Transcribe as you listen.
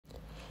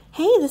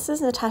Hey, this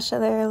is Natasha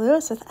Lehrer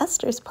Lewis with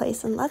Esther's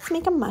Place, and let's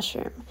make a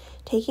mushroom.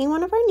 Taking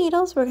one of our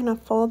needles, we're going to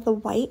fold the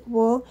white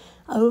wool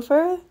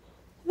over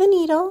the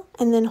needle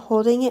and then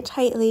holding it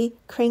tightly,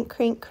 crank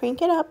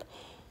it up.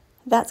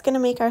 That's going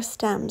to make our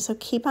stem. So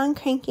keep on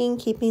cranking,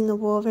 keeping the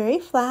wool very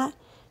flat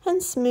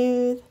and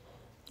smooth.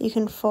 You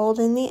can fold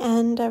in the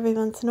end every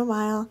once in a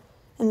while,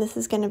 and this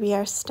is going to be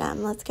our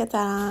stem. Let's get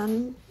that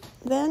on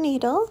the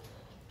needle,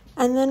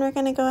 and then we're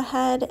going to go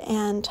ahead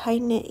and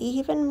tighten it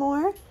even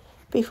more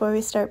before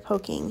we start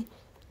poking.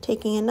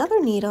 Taking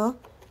another needle,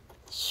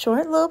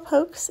 short little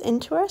pokes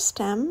into our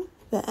stem,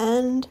 the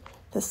end,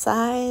 the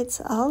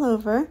sides, all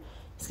over.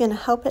 It's going to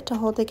help it to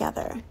hold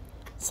together.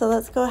 So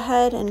let's go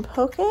ahead and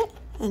poke it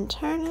and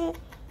turn it,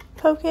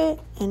 poke it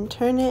and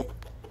turn it.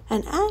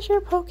 And as you're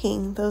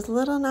poking, those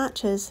little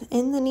notches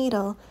in the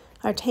needle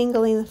are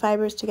tangling the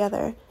fibers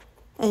together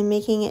and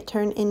making it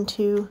turn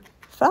into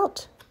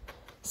felt.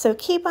 So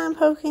keep on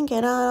poking,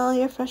 get out all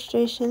your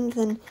frustrations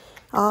and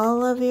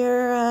all of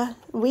your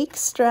week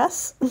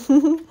stress.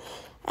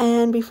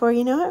 And before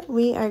you know it,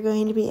 we are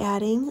going to be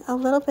adding a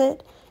little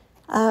bit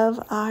of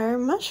our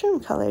mushroom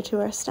color to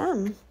our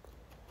stem.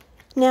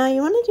 Now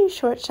you want to do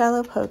short,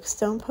 shallow pokes.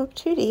 Don't poke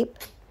too deep.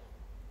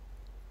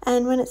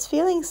 And when it's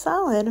feeling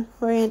solid,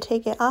 we're going to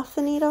take it off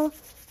the needle,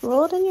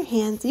 roll it in your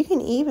hands. You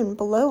can even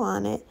blow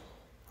on it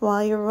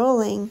while you're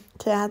rolling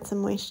to add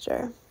some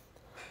moisture.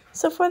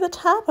 So for the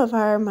top of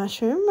our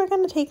mushroom, we're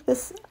going to take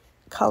this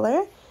color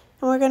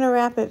and we're going to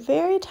wrap it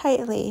very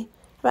tightly.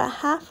 About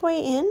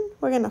halfway in,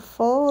 we're going to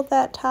fold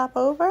that top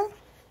over,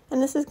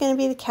 and this is going to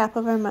be the cap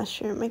of our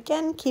mushroom.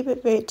 Again, keep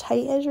it very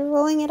tight as you're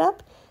rolling it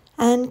up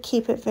and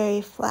keep it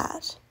very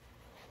flat.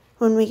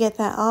 When we get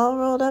that all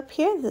rolled up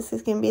here, this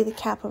is going to be the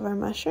cap of our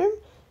mushroom.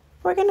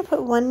 We're going to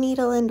put one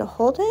needle in to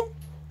hold it,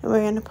 and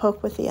we're going to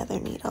poke with the other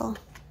needle.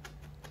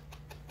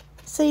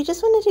 So you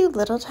just want to do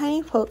little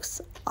tiny pokes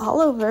all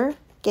over,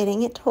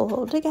 getting it to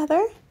hold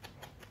together.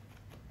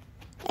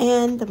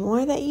 And the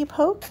more that you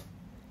poke,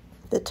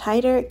 the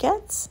tighter it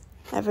gets.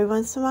 Every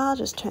once in a while,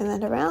 just turn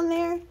that around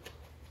there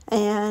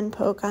and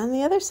poke on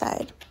the other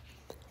side.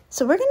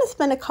 So we're going to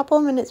spend a couple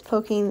of minutes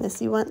poking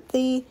this. You want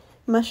the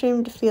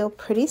mushroom to feel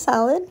pretty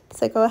solid,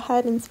 so go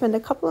ahead and spend a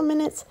couple of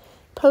minutes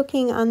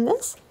poking on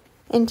this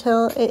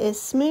until it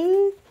is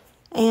smooth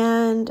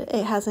and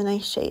it has a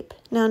nice shape.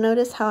 Now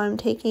notice how I'm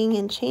taking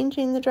and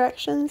changing the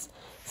directions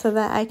so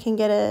that I can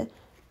get a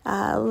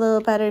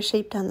little better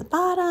shaped on the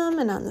bottom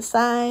and on the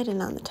side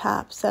and on the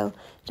top. So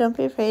don't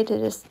be afraid to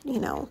just,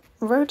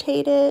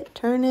 rotate it,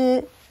 turn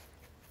it.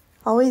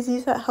 Always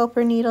use that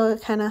helper needle to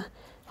kind of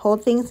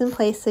hold things in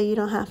place so you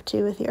don't have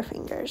to with your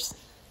fingers.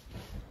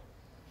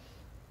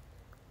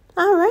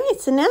 All right,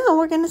 so now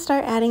we're going to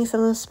start adding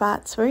some of those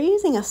spots. We're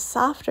using a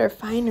softer,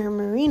 finer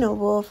merino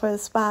wool for the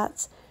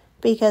spots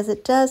because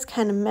it does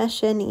kind of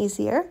mesh in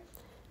easier.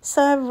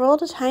 So I've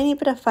rolled a tiny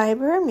bit of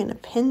fiber. I'm going to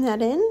pin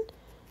that in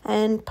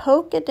and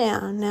poke it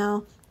down.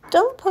 Now,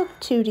 don't poke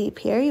too deep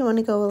here. You want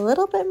to go a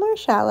little bit more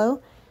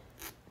shallow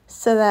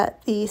so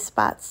that the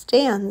spots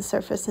stay on the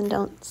surface and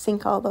don't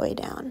sink all the way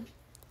down.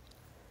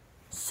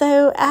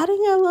 So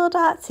adding our little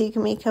dots, so you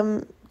can make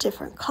them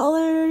different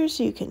colors,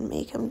 you can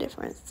make them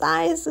different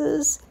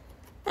sizes,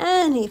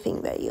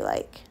 anything that you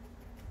like.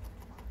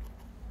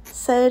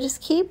 So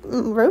just keep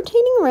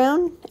rotating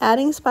around,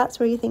 adding spots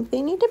where you think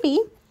they need to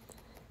be.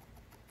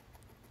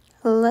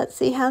 Let's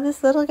see how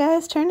this little guy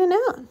is turning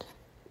out.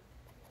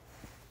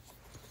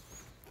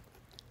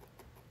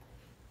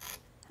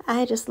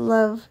 I just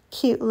love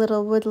cute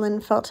little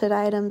woodland felted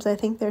items. I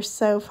think they're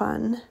so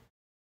fun.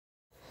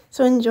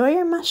 So enjoy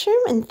your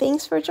mushroom, and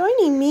thanks for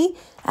joining me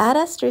at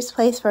Esther's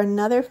Place for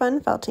another fun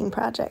felting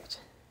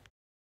project.